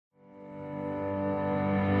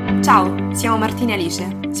Ciao, siamo Martina e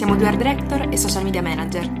Alice, siamo due art director e social media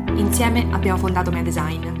manager. Insieme abbiamo fondato Mea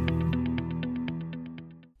Design.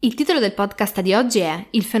 Il titolo del podcast di oggi è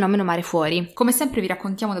Il fenomeno Mare Fuori. Come sempre vi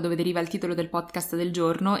raccontiamo da dove deriva il titolo del podcast del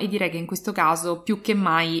giorno e direi che in questo caso più che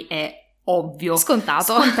mai è ovvio.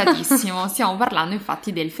 Scontatissimo. Stiamo parlando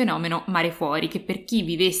infatti del fenomeno Mare Fuori, che per chi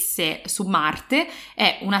vivesse su Marte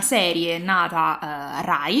è una serie nata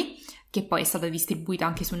Rai, che poi è stata distribuita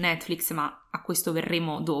anche su Netflix, ma a questo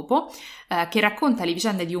verremo dopo, che racconta le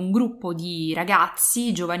vicende di un gruppo di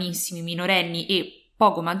ragazzi giovanissimi, minorenni e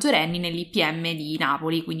poco maggiorenni nell'IPM di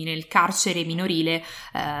Napoli, quindi nel carcere minorile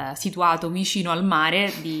situato vicino al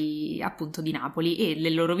mare appunto di Napoli, e le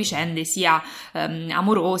loro vicende sia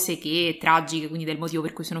amorose che tragiche, quindi del motivo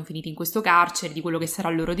per cui sono finiti in questo carcere, di quello che sarà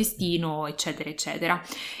il loro destino, eccetera eccetera.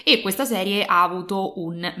 E questa serie ha avuto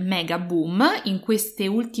un mega boom. In queste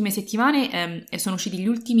ultime settimane sono usciti gli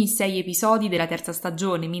ultimi 6 episodi della terza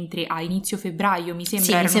stagione, mentre a inizio febbraio mi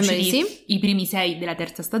sembra erano usciti i primi 6 della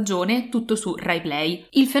terza stagione, tutto su Rai Play.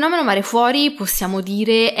 Il fenomeno Mare Fuori possiamo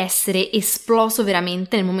dire essere esploso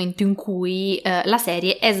veramente nel momento in cui la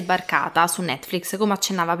serie è sbarcata su Netflix. Come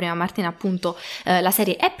accennava prima Martina, appunto, la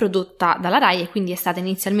serie è prodotta dalla Rai e quindi è stata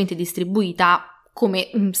inizialmente distribuita, come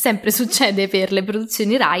sempre succede per le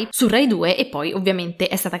produzioni Rai, su Rai 2 e poi ovviamente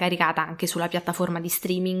è stata caricata anche sulla piattaforma di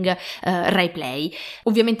streaming Rai Play.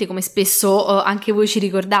 Ovviamente, come spesso anche voi ci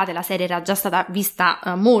ricordate, la serie era già stata vista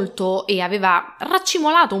molto e aveva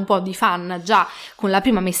raccimolato un po' di fan già con la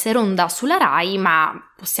prima messa in onda sulla Rai, ma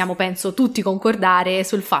possiamo penso tutti concordare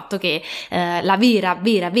sul fatto che la vera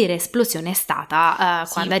esplosione è stata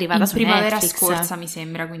quando è arrivata su primavera Netflix. Scorsa mi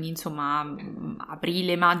sembra, quindi insomma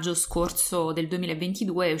aprile-maggio scorso del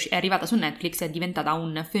 2022 è arrivata su Netflix e è diventata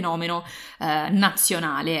un fenomeno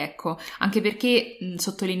nazionale, ecco, anche perché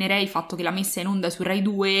sottolineerei il fatto che la messa in onda su Rai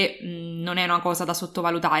 2 non è una cosa da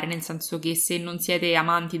sottovalutare, nel senso che se non siete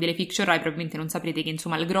amanti delle fiction Rai probabilmente non saprete che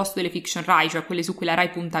insomma il grosso delle fiction Rai, cioè quelle su cui la Rai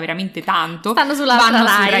punta veramente tanto, vanno su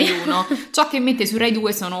Rai 1. Ciò che mette su Rai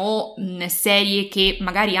 2 sono serie che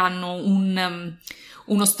magari hanno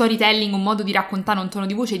uno storytelling, un modo di raccontare, un tono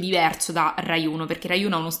di voce diverso da Rai 1, perché Rai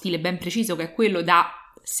 1 ha uno stile ben preciso che è quello da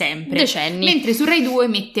sempre, decenni, mentre su Rai 2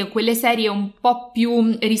 mette quelle serie un po'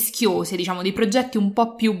 più rischiose, diciamo dei progetti un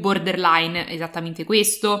po' più borderline, esattamente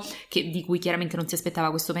questo, di cui chiaramente non si aspettava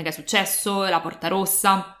questo mega successo, La Porta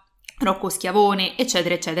Rossa, Rocco Schiavone,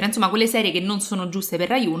 eccetera eccetera, insomma quelle serie che non sono giuste per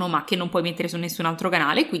Rai 1 ma che non puoi mettere su nessun altro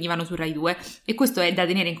canale e quindi vanno su Rai 2, e questo è da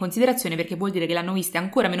tenere in considerazione perché vuol dire che l'hanno viste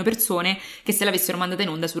ancora meno persone che se l'avessero mandata in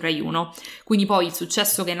onda su Rai 1. Quindi poi il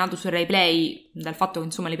successo che è nato su Rai Play dal fatto che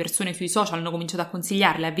insomma le persone sui social hanno cominciato a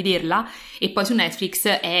consigliarla, a vederla, e poi su Netflix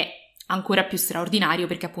è ancora più straordinario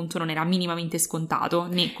perché appunto non era minimamente scontato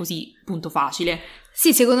né così punto facile.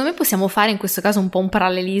 Sì, secondo me possiamo fare in questo caso un po' un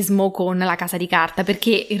parallelismo con La Casa di Carta,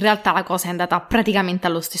 perché in realtà la cosa è andata praticamente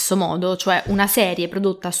allo stesso modo, cioè una serie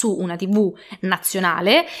prodotta su una TV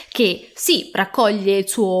nazionale che sì, raccoglie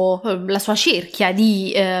la sua cerchia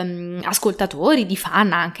di ascoltatori, di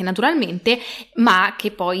fan anche naturalmente, ma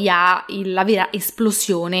che poi ha la vera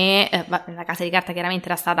esplosione. La Casa di Carta chiaramente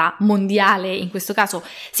era stata mondiale, in questo caso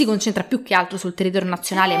si concentra più che altro sul territorio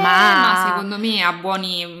nazionale, ma secondo me ha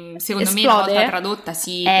buoni, secondo esplode. me una volta tradotta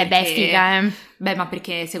sì, figa, Beh, ma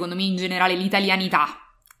perché secondo me in generale l'italianità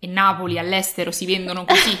e Napoli all'estero si vendono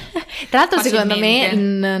così. Tra l'altro facilmente.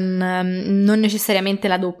 Secondo me non necessariamente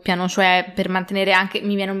la doppiano, cioè per mantenere anche,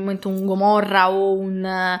 mi viene un momento un Gomorra o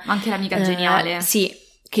anche l'Amica Geniale, sì,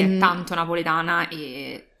 che è tanto napoletana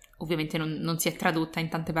e ovviamente non si è tradotta in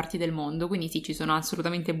tante parti del mondo, quindi sì, ci sono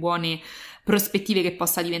assolutamente buone prospettive che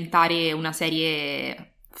possa diventare una serie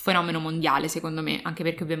fenomeno mondiale, secondo me, anche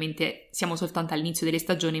perché ovviamente siamo soltanto all'inizio delle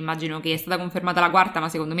stagioni, immagino che è stata confermata la quarta, ma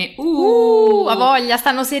secondo me a voglia,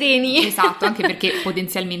 stanno sereni. Esatto, anche perché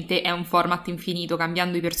potenzialmente è un format infinito,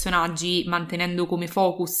 cambiando i personaggi, mantenendo come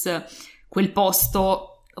focus quel posto.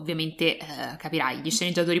 Ovviamente capirai, gli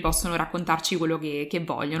sceneggiatori possono raccontarci quello che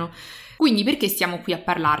vogliono. Quindi perché stiamo qui a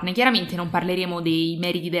parlarne? Chiaramente non parleremo dei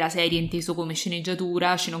meriti della serie inteso come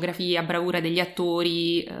sceneggiatura, scenografia, bravura degli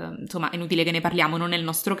attori, insomma è inutile che ne parliamo, non è il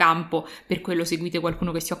nostro campo, per quello seguite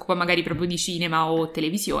qualcuno che si occupa magari proprio di cinema o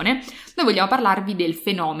televisione. Noi vogliamo parlarvi del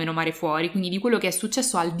fenomeno Mare Fuori, quindi di quello che è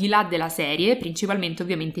successo al di là della serie, principalmente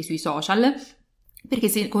ovviamente sui social, perché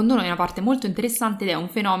secondo noi è una parte molto interessante ed è un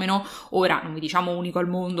fenomeno, ora non vi diciamo unico al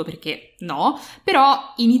mondo perché no,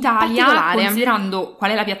 però in Italia, considerando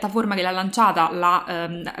qual è la piattaforma che l'ha lanciata,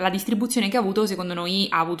 la distribuzione che ha avuto, secondo noi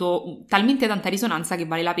ha avuto talmente tanta risonanza che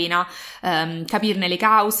vale la pena capirne le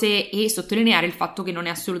cause e sottolineare il fatto che non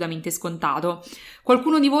è assolutamente scontato.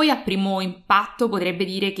 Qualcuno di voi a primo impatto potrebbe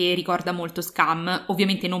dire che ricorda molto Scam,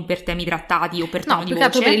 ovviamente non per temi trattati o per tono di voce. No, più che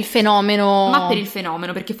altro per il fenomeno. Ma per il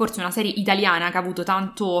fenomeno, perché forse una serie italiana che ha avuto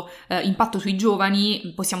tanto impatto sui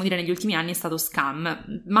giovani, possiamo dire negli ultimi anni, è stato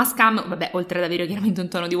Scam. Ma Scam, vabbè, oltre ad avere chiaramente un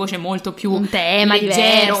tono di voce molto più un tema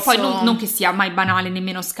leggero, diverso. poi non che sia mai banale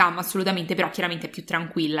nemmeno Scam, assolutamente, però chiaramente è più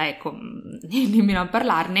tranquilla, ecco, nemmeno a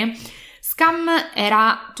parlarne. Scam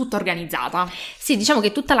era tutta organizzata. Sì, diciamo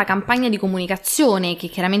che tutta la campagna di comunicazione, che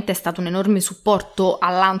chiaramente è stato un enorme supporto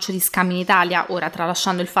al lancio di Scam in Italia, ora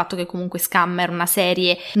tralasciando il fatto che comunque Scam era una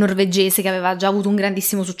serie norvegese che aveva già avuto un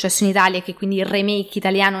grandissimo successo in Italia e che quindi il remake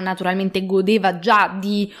italiano naturalmente godeva già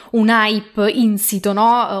di un hype insito,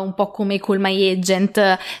 no? Un po' come Call My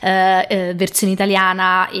Agent, versione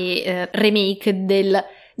italiana e remake del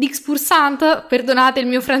Dix%, perdonate il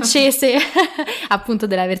mio francese, appunto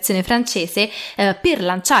della versione francese, per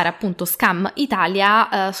lanciare appunto Scam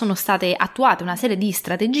Italia sono state attuate una serie di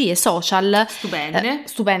strategie social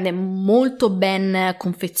stupende, molto ben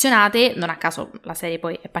confezionate. Non a caso la serie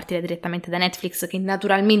poi è partita direttamente da Netflix, che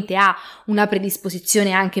naturalmente ha una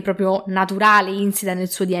predisposizione anche proprio naturale, insita nel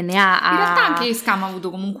suo DNA. In realtà anche Scam ha avuto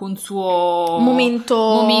comunque un suo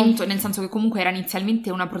momento, nel senso che comunque era inizialmente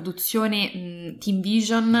una produzione Team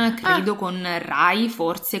Vision, credo con Rai,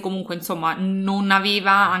 forse, comunque insomma non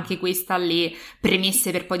aveva anche questa le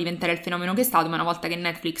premesse per poi diventare il fenomeno che è stato, ma una volta che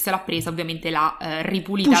Netflix l'ha presa ovviamente l'ha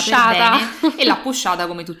ripulita pushata per bene e l'ha pushata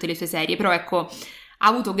come tutte le sue serie, però ecco, ha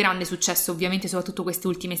avuto grande successo ovviamente soprattutto queste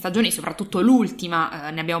ultime stagioni, soprattutto l'ultima,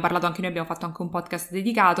 ne abbiamo parlato anche noi, abbiamo fatto anche un podcast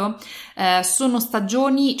dedicato. Sono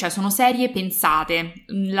stagioni, cioè sono serie pensate,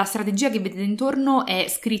 la strategia che vedete intorno è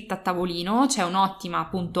scritta a tavolino, c'è un'ottima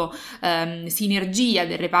appunto sinergia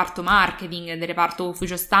del reparto marketing, del reparto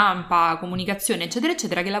ufficio stampa, comunicazione eccetera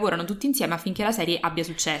eccetera, che lavorano tutti insieme affinché la serie abbia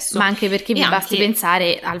successo. Ma anche perché vi basti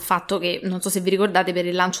pensare al fatto che, non so se vi ricordate, per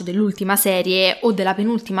il lancio dell'ultima serie o della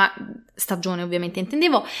penultima stagione ovviamente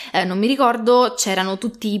intendevo, non mi ricordo, c'erano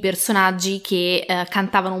tutti i personaggi che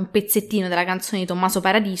cantavano un pezzettino della canzone di Tommaso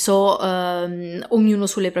Paradiso, ognuno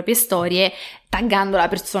sulle proprie storie, taggando la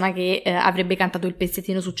persona che avrebbe cantato il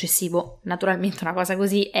pezzettino successivo. Naturalmente una cosa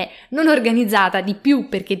così è non organizzata di più,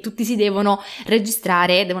 perché tutti si devono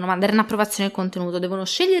registrare, devono mandare un'approvazione del contenuto, devono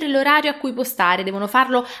scegliere l'orario a cui postare, devono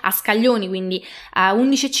farlo a scaglioni, quindi a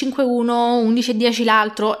 11:05 uno, 11:10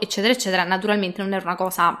 l'altro, eccetera eccetera. Naturalmente non era una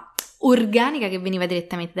cosa organica che veniva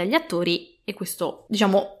direttamente dagli attori, e questo,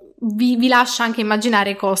 diciamo, vi lascia anche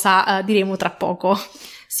immaginare cosa diremo tra poco.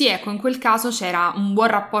 Sì, ecco, in quel caso c'era un buon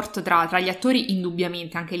rapporto tra gli attori,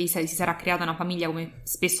 indubbiamente, anche lì si sarà creata una famiglia come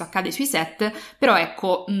spesso accade sui set, però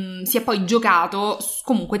ecco, si è poi giocato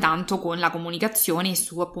comunque tanto con la comunicazione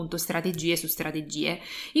su appunto strategie su strategie.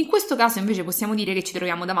 In questo caso invece possiamo dire che ci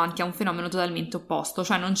troviamo davanti a un fenomeno totalmente opposto,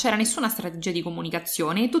 cioè non c'era nessuna strategia di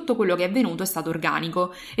comunicazione e tutto quello che è avvenuto è stato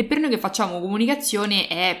organico, e per noi che facciamo comunicazione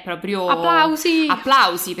è proprio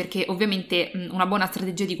applausi, perché ovviamente una buona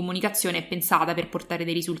strategia di comunicazione è pensata per portare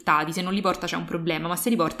dei risultati, se non li porta c'è un problema, ma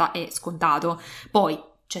se li porta è scontato. Poi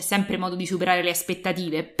c'è sempre modo di superare le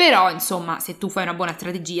aspettative, però insomma se tu fai una buona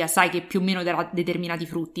strategia sai che più o meno darà determinati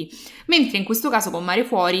frutti. Mentre in questo caso con Mare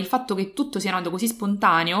Fuori il fatto che tutto sia nato così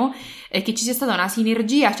spontaneo, che ci sia stata una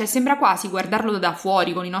sinergia, cioè sembra quasi guardarlo da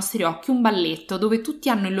fuori con i nostri occhi, un balletto dove tutti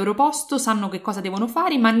hanno il loro posto, sanno che cosa devono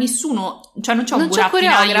fare, ma nessuno, cioè non c'è un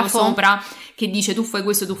burattinaio sopra che dice tu fai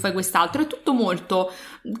questo, tu fai quest'altro, è tutto molto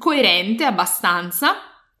coerente, abbastanza,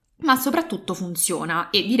 ma soprattutto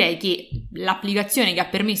funziona, e direi che l'applicazione che ha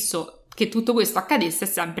permesso che tutto questo accadesse è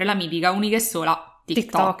sempre la mitica, unica e sola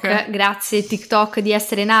TikTok. Grazie TikTok di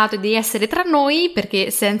essere nato e di essere tra noi,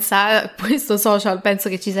 perché senza questo social penso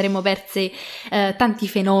che ci saremmo persi tanti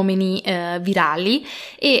fenomeni virali,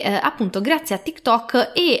 e appunto grazie a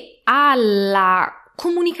TikTok e alla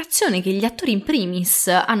comunicazione che gli attori in primis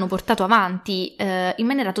hanno portato avanti in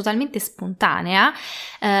maniera totalmente spontanea,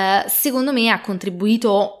 secondo me ha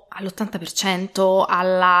contribuito all'80%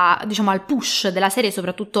 al push della serie,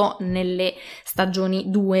 soprattutto nelle stagioni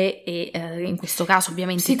 2 e in questo caso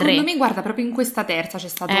ovviamente 3. Secondo me, guarda, proprio in questa terza c'è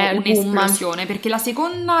stata un'esplosione, perché la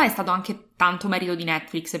seconda è stato anche tanto merito di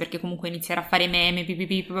Netflix, perché comunque iniziare a fare meme,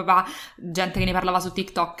 gente che ne parlava su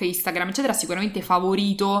TikTok, Instagram, eccetera, ha sicuramente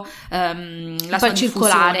favorito la sua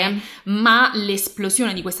diffusione, ma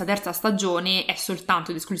l'esplosione di questa terza stagione è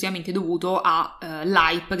soltanto ed esclusivamente dovuto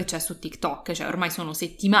all'hype che c'è su TikTok, cioè ormai sono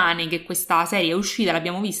settimane che questa serie è uscita,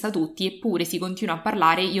 l'abbiamo vista tutti, eppure si continua a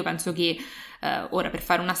parlare. Io penso che ora per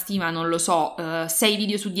fare una stima, non lo so, 6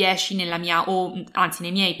 video su 10 nella mia, o anzi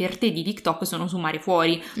nei miei per te di TikTok sono su Mare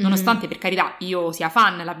Fuori, nonostante per carità io sia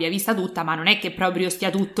fan, l'abbia vista tutta, ma non è che proprio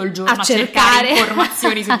stia tutto il giorno a cercare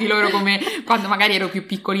informazioni su di loro come quando magari ero più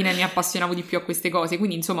piccolina e mi appassionavo di più a queste cose,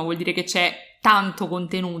 quindi insomma vuol dire che c'è tanto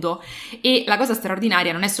contenuto. E la cosa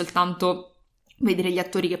straordinaria non è soltanto vedere gli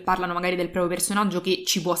attori che parlano magari del proprio personaggio, che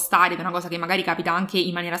ci può stare, ed è una cosa che magari capita anche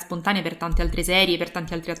in maniera spontanea per tante altre serie, per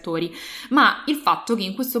tanti altri attori, ma il fatto che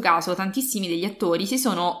in questo caso tantissimi degli attori si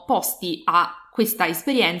sono posti a questa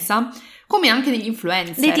esperienza come anche degli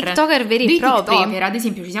influencer, dei TikToker veri e propri. TikToker, ad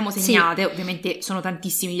esempio, ci siamo segnate, ovviamente sono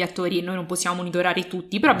tantissimi gli attori e noi non possiamo monitorare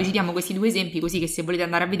tutti, però vi citiamo questi 2 esempi così che se volete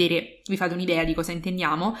andare a vedere vi fate un'idea di cosa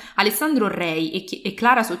intendiamo. Alessandro Rei e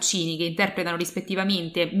Clara Soccini, che interpretano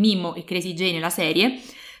rispettivamente Mimmo e Crazy J nella serie,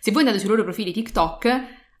 se voi andate sui loro profili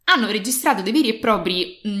TikTok hanno registrato dei veri e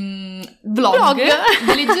propri vlog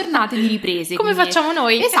delle giornate di riprese. Come quindi, facciamo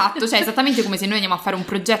noi? Esatto, cioè esattamente come se noi andiamo a fare un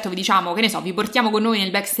progetto, vi diciamo, che ne so, vi portiamo con noi nel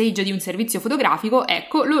backstage di un servizio fotografico,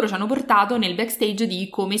 ecco, loro ci hanno portato nel backstage di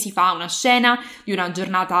come si fa una scena, di una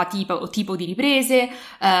giornata tipo di riprese.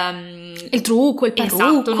 Il trucco, il parrucco.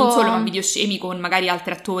 Esatto, non solo, ma videoscemi con magari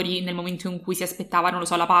altri attori nel momento in cui si aspettavano, non lo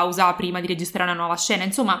so, la pausa prima di registrare una nuova scena,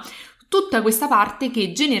 insomma tutta questa parte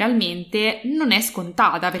che generalmente non è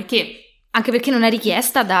scontata, anche perché non è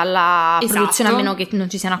richiesta dalla produzione, a meno che non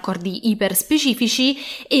ci siano accordi iper specifici,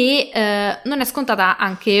 e non è scontata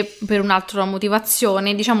anche per un'altra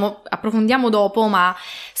motivazione, diciamo, approfondiamo dopo, ma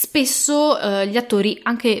spesso gli attori,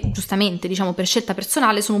 anche giustamente, diciamo, per scelta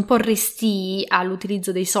personale, sono un po' restii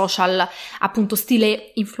all'utilizzo dei social, appunto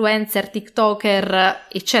stile influencer, TikToker,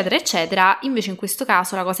 eccetera, eccetera. Invece in questo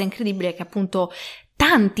caso la cosa incredibile è che appunto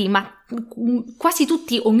tanti, ma quasi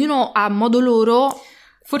tutti, ognuno a modo loro.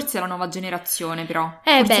 Forse è la nuova generazione, però.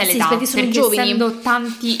 Forse è l'età, perché sono giovani. Essendo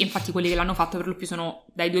tanti, infatti quelli che l'hanno fatto per lo più sono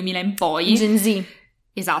dai 2000 in poi. Gen Z.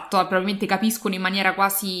 Esatto, probabilmente capiscono in maniera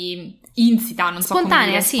quasi insita, non so come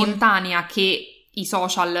dire, spontanea, che i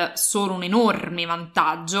social sono un enorme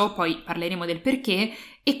vantaggio, poi parleremo del perché,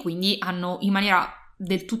 e quindi hanno in maniera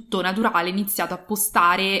del tutto naturale iniziato a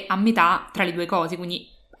postare a metà tra le due cose, quindi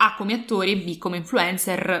A come attore e B come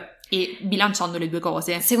influencer, e bilanciando le due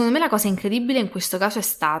cose. Secondo me la cosa incredibile in questo caso è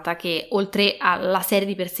stata che, oltre alla serie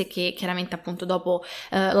di per sé, che chiaramente appunto dopo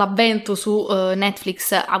l'avvento su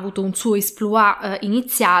Netflix ha avuto un suo exploit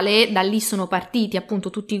iniziale, da lì sono partiti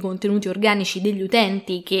appunto tutti i contenuti organici degli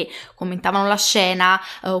utenti che commentavano la scena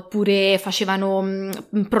oppure facevano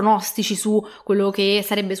pronostici su quello che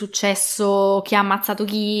sarebbe successo, chi ha ammazzato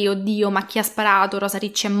chi, oddio ma chi ha sparato, Rosa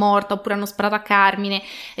Ricci è morta, oppure hanno sparato a Carmine,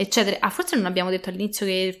 eccetera. Forse non abbiamo detto all'inizio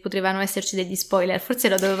che potevano esserci degli spoiler, forse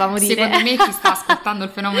lo dovevamo dire. Secondo me chi sta ascoltando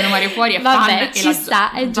il fenomeno Mare Fuori è Vabbè, fan ci e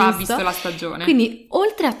sta, è già giusto. visto la stagione. Quindi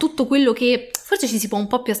oltre a tutto quello che forse ci si può un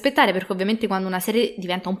po' più aspettare, perché ovviamente quando una serie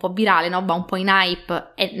diventa un po' virale, no? Va un po' in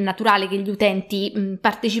hype, è naturale che gli utenti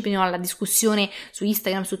partecipino alla discussione su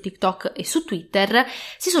Instagram, su TikTok e su Twitter,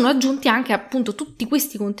 si sono aggiunti anche appunto tutti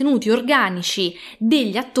questi contenuti organici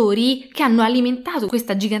degli attori che hanno alimentato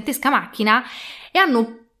questa gigantesca macchina e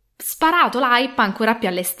hanno sparato l'hype ancora più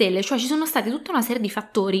alle stelle, cioè ci sono stati tutta una serie di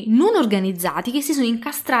fattori non organizzati che si sono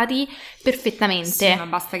incastrati perfettamente. Sì, ma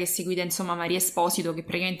basta che seguite insomma Maria Esposito, che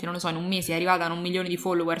praticamente, non lo so, in un mese è arrivata a 1 milione di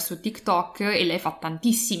follower su TikTok e lei fa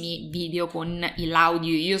tantissimi video con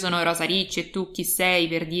l'audio "io sono Rosa Ricci e tu chi sei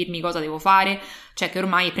per dirmi cosa devo fare", cioè che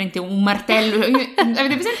ormai prende un martello.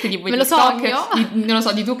 Avete presente tipo me lo TikTok non lo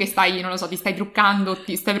so, di tu che stai, non lo so, ti stai truccando,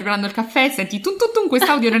 ti stai preparando il caffè, senti tutto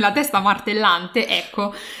quest'audio nella testa martellante,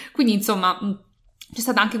 ecco. Quindi insomma c'è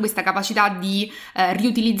stata anche questa capacità di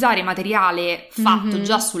riutilizzare materiale fatto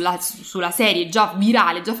già sulla serie, già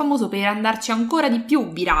virale, già famoso, per andarci ancora di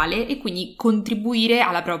più virale e quindi contribuire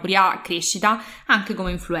alla propria crescita anche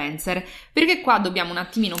come influencer. Perché qua dobbiamo un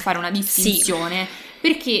attimino fare una distinzione. Sì.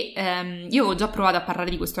 Perché io ho già provato a parlare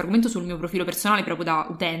di questo argomento sul mio profilo personale, proprio da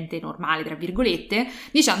utente normale, tra virgolette,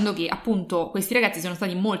 dicendo che appunto questi ragazzi sono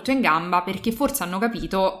stati molto in gamba perché forse hanno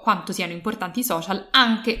capito quanto siano importanti i social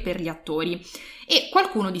anche per gli attori. E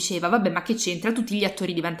qualcuno diceva, vabbè, ma che c'entra? Tutti gli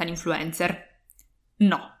attori diventano influencer.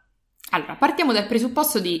 No. Allora, partiamo dal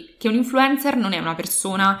presupposto che un influencer non è una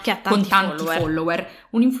persona con tanti follower.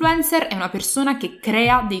 Un influencer è una persona che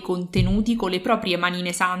crea dei contenuti con le proprie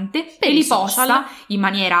manine sante e li posta in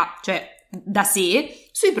maniera, cioè, da sé,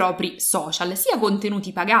 sui propri social, sia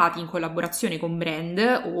contenuti pagati in collaborazione con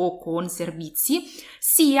brand o con servizi,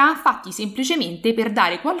 sia fatti semplicemente per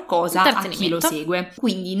dare qualcosa a chi lo segue.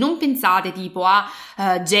 Quindi non pensate tipo a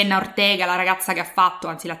Jenna Ortega, la ragazza che ha fatto,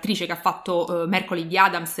 anzi l'attrice che ha fatto Mercoledì di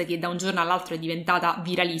Addams, che da un giorno all'altro è diventata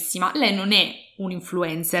viralissima. Lei non è un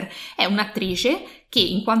influencer, è un'attrice che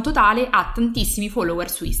in quanto tale ha tantissimi follower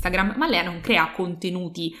su Instagram, ma lei non crea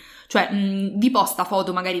contenuti, cioè vi posta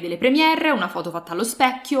foto magari delle premiere, una foto fatta allo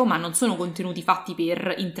specchio, ma non sono contenuti fatti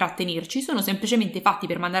per intrattenerci, sono semplicemente fatti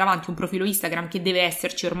per mandare avanti un profilo Instagram che deve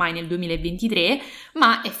esserci ormai nel 2023,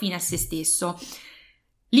 ma è fine a se stesso.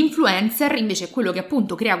 L'influencer invece è quello che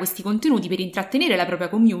appunto crea questi contenuti per intrattenere la propria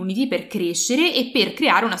community, per crescere e per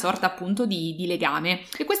creare una sorta appunto di legame.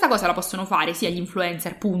 E questa cosa la possono fare sia gli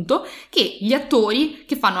influencer, punto, che gli attori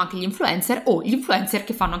che fanno anche gli influencer o gli influencer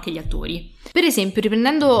che fanno anche gli attori. Per esempio,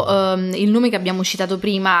 riprendendo il nome che abbiamo citato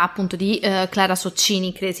prima, appunto di Clara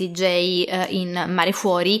Soccini, Crazy J in Mare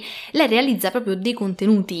Fuori, lei realizza proprio dei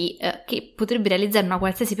contenuti che potrebbe realizzare una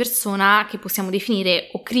qualsiasi persona che possiamo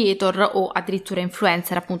definire o creator o addirittura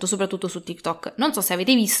influencer, appunto soprattutto su TikTok. Non so se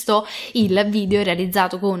avete visto il video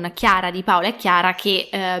realizzato con Chiara di Paola e Chiara che,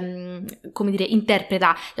 come dire,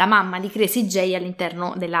 interpreta la mamma di Crazy J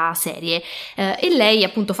all'interno della serie. E lei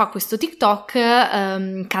appunto fa questo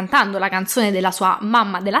TikTok cantando la canzone della sua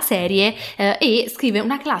mamma della serie e scrive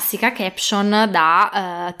una classica caption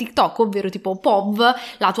da TikTok, ovvero tipo POV,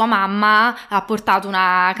 la tua mamma ha portato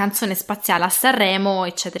una canzone spaziale a Sanremo,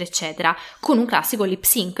 eccetera eccetera, con un classico lip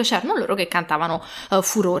sync. C'erano loro che cantavano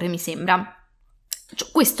Furore, mi sembra.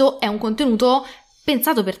 Questo è un contenuto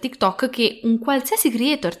pensato per TikTok che un qualsiasi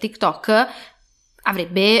creator TikTok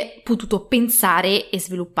avrebbe potuto pensare e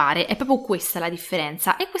sviluppare. È proprio questa la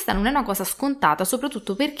differenza, e questa non è una cosa scontata,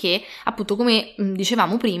 soprattutto perché, appunto, come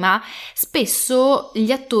dicevamo prima, spesso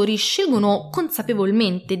gli attori scelgono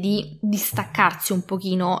consapevolmente di distaccarsi un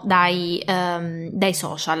pochino dai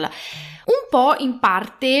social. Un po' in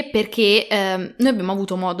parte perché noi abbiamo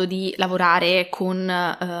avuto modo di lavorare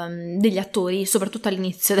con degli attori, soprattutto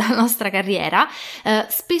all'inizio della nostra carriera.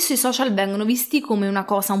 Spesso i social vengono visti come una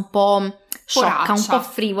cosa un po' sciocca, un po'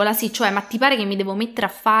 frivola, sì, cioè ma ti pare che mi devo mettere a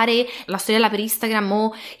fare la storiella per Instagram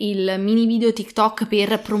o il mini video TikTok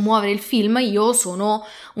per promuovere il film? Io sono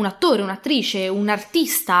un attore, un'attrice, un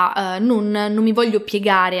artista, non mi voglio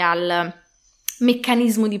piegare al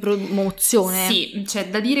meccanismo di promozione. Sì, c'è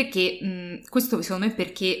da dire che questo secondo me è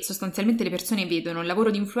perché sostanzialmente le persone vedono il lavoro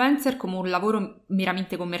di influencer come un lavoro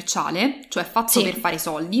meramente commerciale, cioè fatto per fare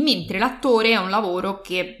soldi, mentre l'attore è un lavoro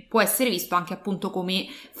che può essere visto anche appunto come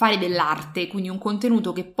fare dell'arte, quindi un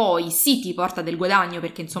contenuto che poi sì ti porta del guadagno,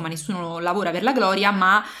 perché insomma nessuno lavora per la gloria,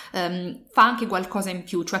 ma fa anche qualcosa in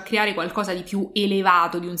più, cioè creare qualcosa di più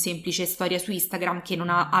elevato di un semplice storia su Instagram che non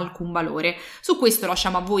ha alcun valore. Su questo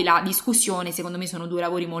lasciamo a voi la discussione. Secondo me sono due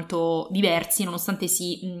lavori molto diversi, nonostante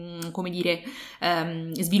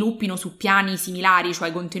sviluppino su piani similari,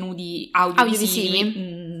 cioè contenuti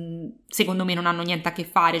audiovisivi. Secondo me non hanno niente a che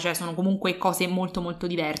fare, cioè sono comunque cose molto molto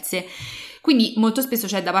diverse. Quindi molto spesso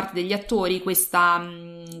c'è da parte degli attori questa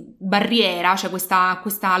barriera, cioè questo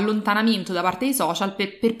allontanamento da parte dei social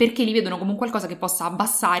perché li vedono come un qualcosa che possa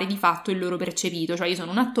abbassare di fatto il loro percepito. Cioè io sono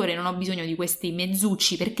un attore, non ho bisogno di questi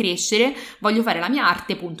mezzucci per crescere, voglio fare la mia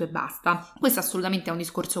arte, punto e basta. Questo assolutamente è un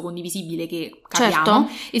discorso condivisibile che capiamo,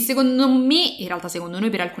 e secondo me, in realtà secondo noi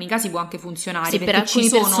per alcuni casi può anche funzionare, perché per alcuni ci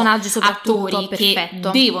sono personaggi soprattutto attori che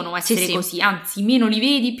devono essere così, anzi meno li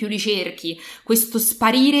vedi più li cerchi, questo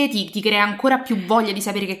sparire ti crea ancora più voglia di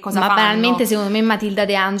sapere che cosa fanno. Ma banalmente secondo me Matilda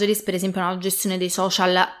De Angelis per esempio ha una gestione dei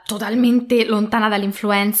social totalmente lontana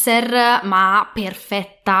dall'influencer, ma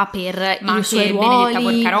perfetta per i suoi ruoli. Benedetta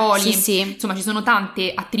Porcaroli, sì. Insomma ci sono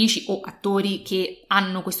tante attrici o attori che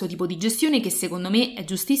hanno questo tipo di gestione che secondo me è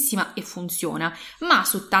giustissima e funziona, ma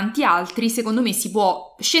su tanti altri secondo me si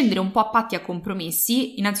può scendere un po' a patti a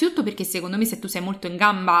compromessi, innanzitutto perché secondo me se tu sei molto in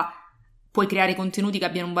gamba puoi creare contenuti che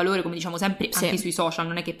abbiano un valore, come diciamo sempre, anche sui social,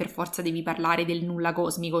 non è che per forza devi parlare del nulla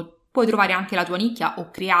cosmico, puoi trovare anche la tua nicchia o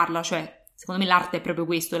crearla, cioè secondo me l'arte è proprio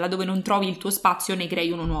questo, là dove non trovi il tuo spazio ne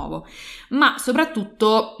crei uno nuovo, ma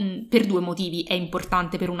soprattutto per due motivi è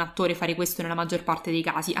importante per un attore fare questo nella maggior parte dei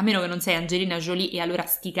casi, a meno che non sei Angelina Jolie e allora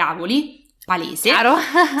sti cavoli, palese, chiaro.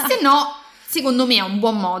 Se no secondo me è un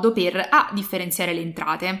buon modo per differenziare le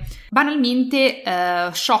entrate. Banalmente,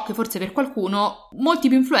 shock forse per qualcuno, molti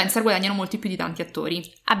più influencer guadagnano molti più di tanti attori.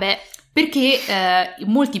 perché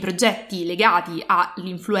molti progetti legati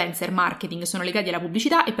all'influencer marketing sono legati alla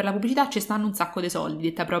pubblicità e per la pubblicità ci stanno un sacco di soldi,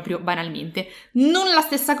 detta proprio banalmente. Non la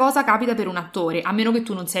stessa cosa capita per un attore, a meno che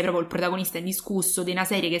tu non sei proprio il protagonista indiscusso di una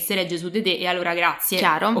serie che si legge su di te e allora grazie,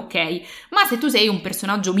 chiaro, ok. Ma se tu sei un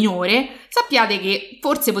personaggio minore, sappiate che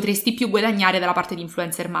forse potresti più guadagnare dalla parte di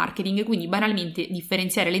influencer marketing, quindi banalmente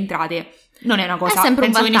differenziare le entrate non è una cosa,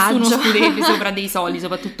 penso che nessuno scuderebbe sopra dei soldi,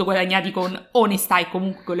 soprattutto guadagnati con onestà e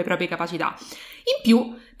comunque con le proprie capacità. In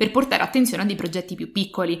più, per portare attenzione a dei progetti più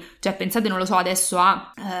piccoli, cioè pensate, non lo so, adesso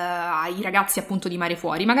ai ragazzi appunto di Mare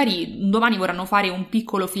Fuori, magari domani vorranno fare un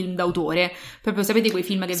piccolo film d'autore, proprio sapete quei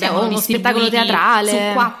film che vengono distribuiti teatrale su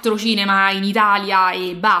 4 cinema in Italia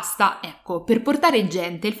e basta. Ecco, per portare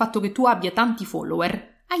gente, il fatto che tu abbia tanti follower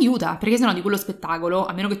aiuta, perché sennò di quello spettacolo,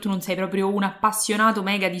 a meno che tu non sei proprio un appassionato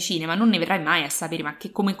mega di cinema, non ne verrai mai a sapere. Ma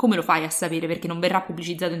che come lo fai a sapere? Perché non verrà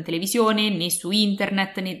pubblicizzato in televisione, né su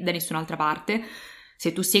internet, né da nessun'altra parte.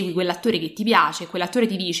 Se tu segui quell'attore che ti piace, quell'attore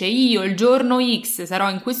ti dice io il giorno X sarò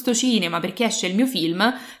in questo cinema perché esce il mio film,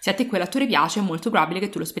 se a te quell'attore piace è molto probabile che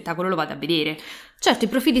tu lo spettacolo lo vada a vedere. Certo, i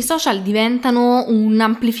profili social diventano un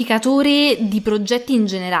amplificatore di progetti in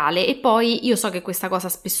generale e poi io so che questa cosa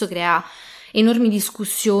spesso crea enormi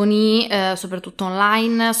discussioni, soprattutto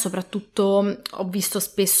online, soprattutto ho visto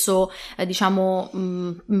spesso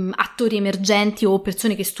attori emergenti o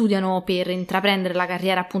persone che studiano per intraprendere la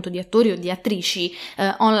carriera appunto di attori o di attrici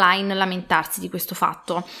online lamentarsi di questo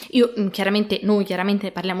fatto. Noi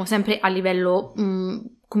chiaramente parliamo sempre a livello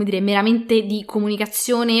meramente di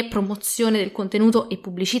comunicazione, promozione del contenuto e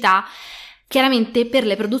pubblicità. Chiaramente per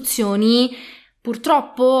le produzioni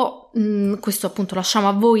purtroppo, questo appunto lasciamo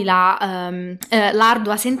a voi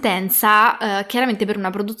l'ardua sentenza, chiaramente per una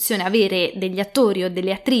produzione avere degli attori o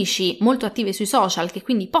delle attrici molto attive sui social che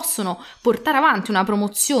quindi possono portare avanti una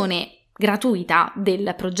promozione gratuita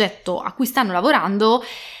del progetto a cui stanno lavorando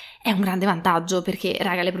è un grande vantaggio, perché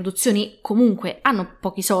raga, le produzioni comunque hanno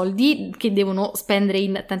pochi soldi che devono spendere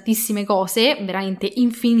in tantissime cose veramente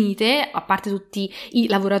infinite, a parte tutti i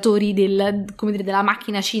lavoratori della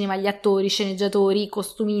macchina cinema, gli attori, sceneggiatori,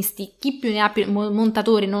 costumisti, chi più ne ha più,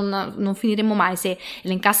 montatori, non finiremmo mai se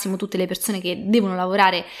elencassimo tutte le persone che devono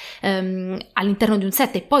lavorare all'interno di un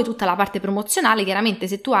set, e poi tutta la parte promozionale. Chiaramente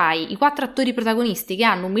se tu hai i 4 attori protagonisti che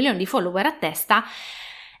hanno 1 milione di follower a testa,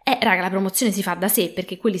 raga, la promozione si fa da sé,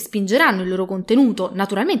 perché quelli spingeranno il loro contenuto,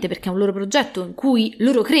 naturalmente perché è un loro progetto in cui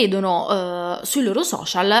loro credono sui loro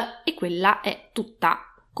social, e quella è tutta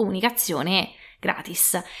comunicazione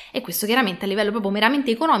gratis, e questo chiaramente a livello proprio meramente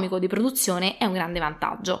economico di produzione è un grande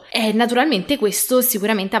vantaggio. E naturalmente questo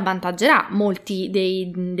sicuramente avvantaggerà molti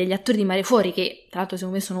degli attori di Mare Fuori, che tra l'altro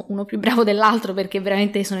secondo me sono uno più bravo dell'altro, perché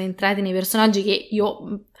veramente sono entrati nei personaggi che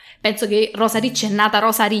io penso che Rosa Ricci è nata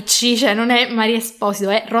Rosa Ricci, cioè non è Maria Esposito,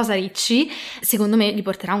 è Rosa Ricci. Secondo me gli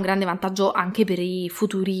porterà un grande vantaggio anche per i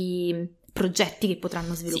futuri progetti che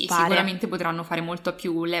potranno sviluppare. Sì, sicuramente potranno fare molto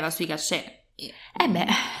più leva sui cachet.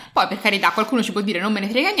 Poi per carità qualcuno ci può dire non me ne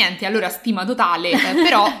frega niente, allora stima totale,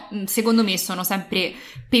 però secondo me sono sempre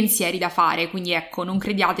pensieri da fare, quindi ecco, non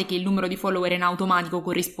crediate che il numero di follower in automatico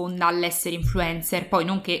corrisponda all'essere influencer. Poi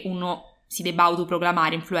non che uno si debba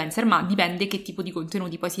autoproclamare influencer, ma dipende che tipo di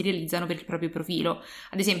contenuti poi si realizzano per il proprio profilo.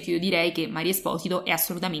 Ad esempio io direi che Mare Esposito è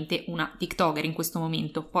assolutamente una TikToker in questo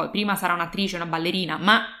momento, poi prima sarà un'attrice, una ballerina,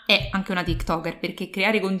 ma è anche una TikToker, perché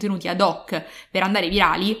creare contenuti ad hoc per andare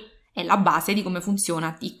virali è la base di come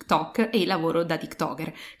funziona TikTok e il lavoro da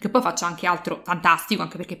TikToker. Che poi faccia anche altro fantastico,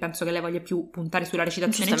 anche perché penso che lei voglia più puntare sulla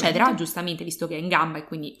recitazione eccetera, giustamente, visto che è in gamba e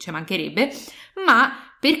quindi ci mancherebbe, ma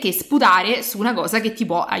perché sputare su una cosa che ti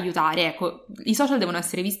può aiutare? Ecco, i social devono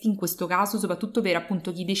essere visti in questo caso soprattutto per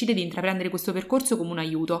appunto chi decide di intraprendere questo percorso come un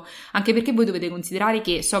aiuto, anche perché voi dovete considerare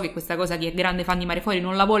che so che questa cosa chi è grande fan di Mare Fuori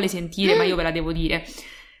non la vuole sentire, ma io ve la devo dire.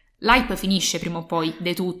 L'hype finisce prima o poi,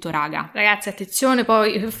 de tutto, raga. Ragazzi, attenzione,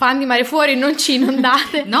 poi fan di Mare Fuori non ci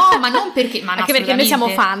inondate. No, ma non perché, ma anche perché noi siamo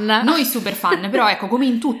fan. Noi super fan, però ecco, come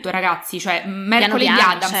in tutto, ragazzi, cioè Mercoledì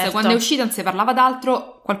Addams, certo. Quando è uscita non si parlava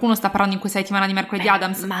d'altro. Qualcuno sta parlando in questa settimana di Mercoledì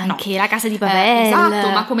Addams? Ma anche La Casa di Papel.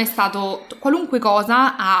 Esatto, ma come è stato, qualunque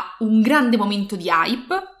cosa ha un grande momento di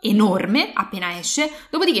hype, enorme, appena esce,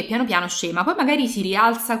 dopodiché piano piano scema, poi magari si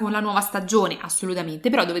rialza con la nuova stagione,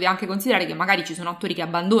 assolutamente, però dovete anche considerare che magari ci sono attori che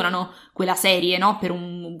abbandonano quella serie, no? Per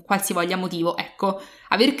un qualsivoglia motivo. Ecco,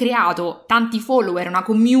 aver creato tanti follower, una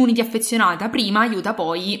community affezionata prima aiuta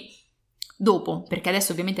poi dopo, perché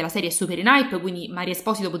adesso ovviamente la serie è super in hype, quindi Mare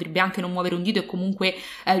Esposito potrebbe anche non muovere un dito e comunque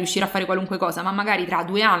riuscire a fare qualunque cosa, ma magari tra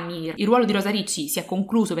 2 anni il ruolo di Rosa Ricci si è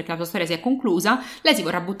concluso perché la sua storia si è conclusa, lei si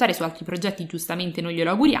vorrà buttare su altri progetti, giustamente noi glielo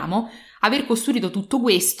auguriamo, aver costruito tutto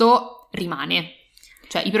questo rimane.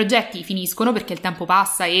 Cioè i progetti finiscono perché il tempo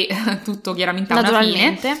passa e tutto chiaramente ha una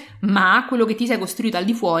fine, ma quello che ti sei costruito al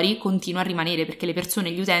di fuori continua a rimanere, perché le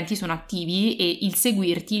persone, gli utenti sono attivi e il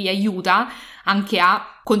seguirti li aiuta anche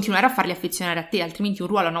a continuare a farli affezionare a te, altrimenti un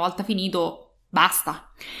ruolo una volta finito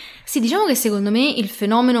basta. Sì, diciamo che secondo me il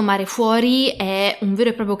fenomeno Mare Fuori è un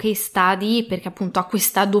vero e proprio case study, perché appunto ha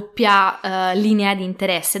questa doppia linea di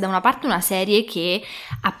interesse. Da una parte una serie che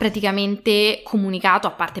ha praticamente comunicato,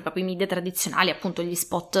 a parte proprio i media tradizionali, appunto gli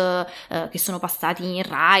spot che sono passati in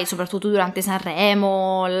Rai, soprattutto durante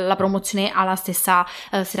Sanremo, la promozione alla stessa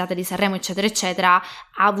serata di Sanremo, eccetera eccetera,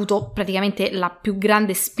 ha avuto praticamente la più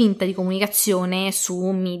grande spinta di comunicazione su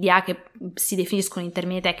media che si definiscono in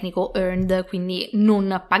termine tecnico earned, quindi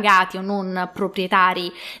non pagati o non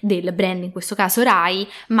proprietari del brand, in questo caso Rai,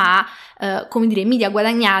 ma come dire media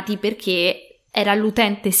guadagnati, perché era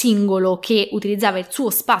l'utente singolo che utilizzava il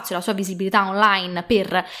suo spazio, la sua visibilità online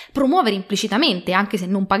per promuovere implicitamente, anche se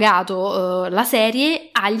non pagato, la serie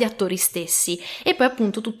agli attori stessi. E poi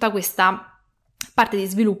appunto tutta questa parte di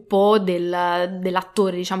sviluppo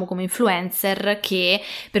dell'attore, diciamo, come influencer, che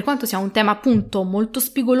per quanto sia un tema appunto molto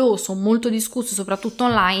spigoloso, molto discusso soprattutto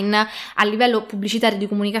online, a livello pubblicitario di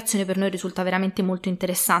comunicazione per noi risulta veramente molto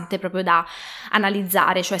interessante proprio da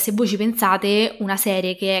analizzare. Cioè, se voi ci pensate, una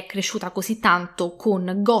serie che è cresciuta così tanto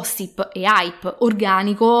con gossip e hype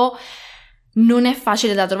organico non è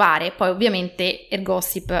facile da trovare. Poi ovviamente il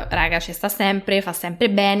gossip, raga, ci sta sempre, fa sempre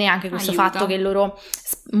bene, anche questo aiuta. fatto che loro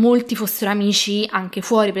molti fossero amici anche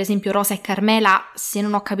fuori, per esempio Rosa e Carmela, se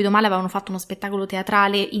non ho capito male, avevano fatto uno spettacolo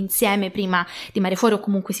teatrale insieme prima di Mare Fuori, o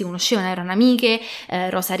comunque si conoscevano, erano amiche.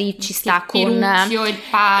 Rosa Ricci sta con il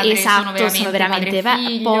padre, esatto, sono veramente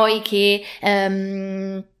poi che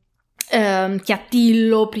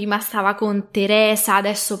Chiattillo prima stava con Teresa,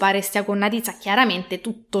 adesso pare stia con Natizza. Chiaramente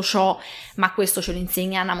tutto ciò, ma questo ce lo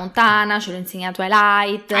insegna Anna Montana, ce lo insegna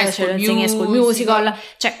Twilight, ce lo insegna School Musical,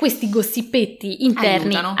 cioè questi gossipetti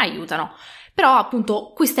interni aiutano. Però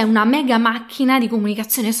appunto questa è una mega macchina di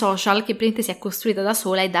comunicazione social che praticamente si è costruita da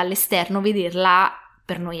sola, e dall'esterno vederla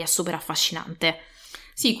per noi è super affascinante.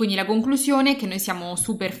 Sì, quindi la conclusione è che noi siamo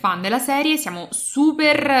super fan della serie, siamo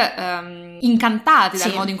super incantate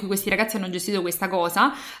dal modo in cui questi ragazzi hanno gestito questa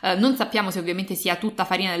cosa. Non sappiamo se ovviamente sia tutta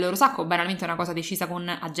farina del loro sacco, o banalmente è una cosa decisa con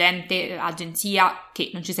agenzia,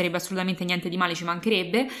 che non ci sarebbe assolutamente niente di male, ci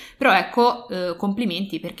mancherebbe, però ecco,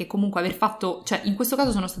 complimenti, perché comunque aver fatto, cioè in questo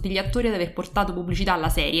caso sono stati gli attori ad aver portato pubblicità alla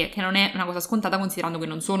serie, che non è una cosa scontata considerando che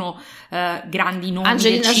non sono grandi nomi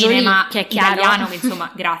Angelina del cinema Jolie, che è italiano, che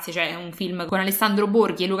insomma, grazie, cioè è un film con Alessandro Borghi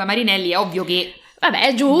e Luca Marinelli, è ovvio che vabbè,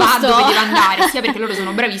 è giusto, va dove deve andare, sia perché loro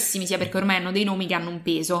sono bravissimi, sia perché ormai hanno dei nomi che hanno un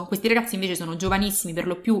peso. Questi ragazzi invece sono giovanissimi, per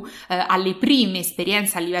lo più alle prime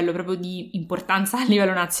esperienze a livello proprio di importanza a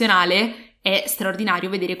livello nazionale. È straordinario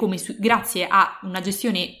vedere come grazie a una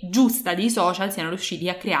gestione giusta dei social siano riusciti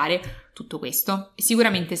a creare tutto questo, e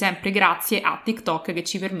sicuramente sempre grazie a TikTok che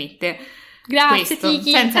ci permette grazie questo.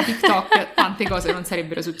 Tiki. Senza TikTok tante cose non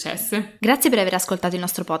sarebbero successe. Grazie per aver ascoltato il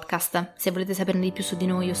nostro podcast. Se volete saperne di più su di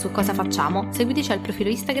noi o su cosa facciamo, seguiteci al profilo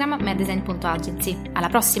Instagram maredesign.agency. Alla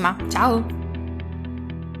prossima, ciao!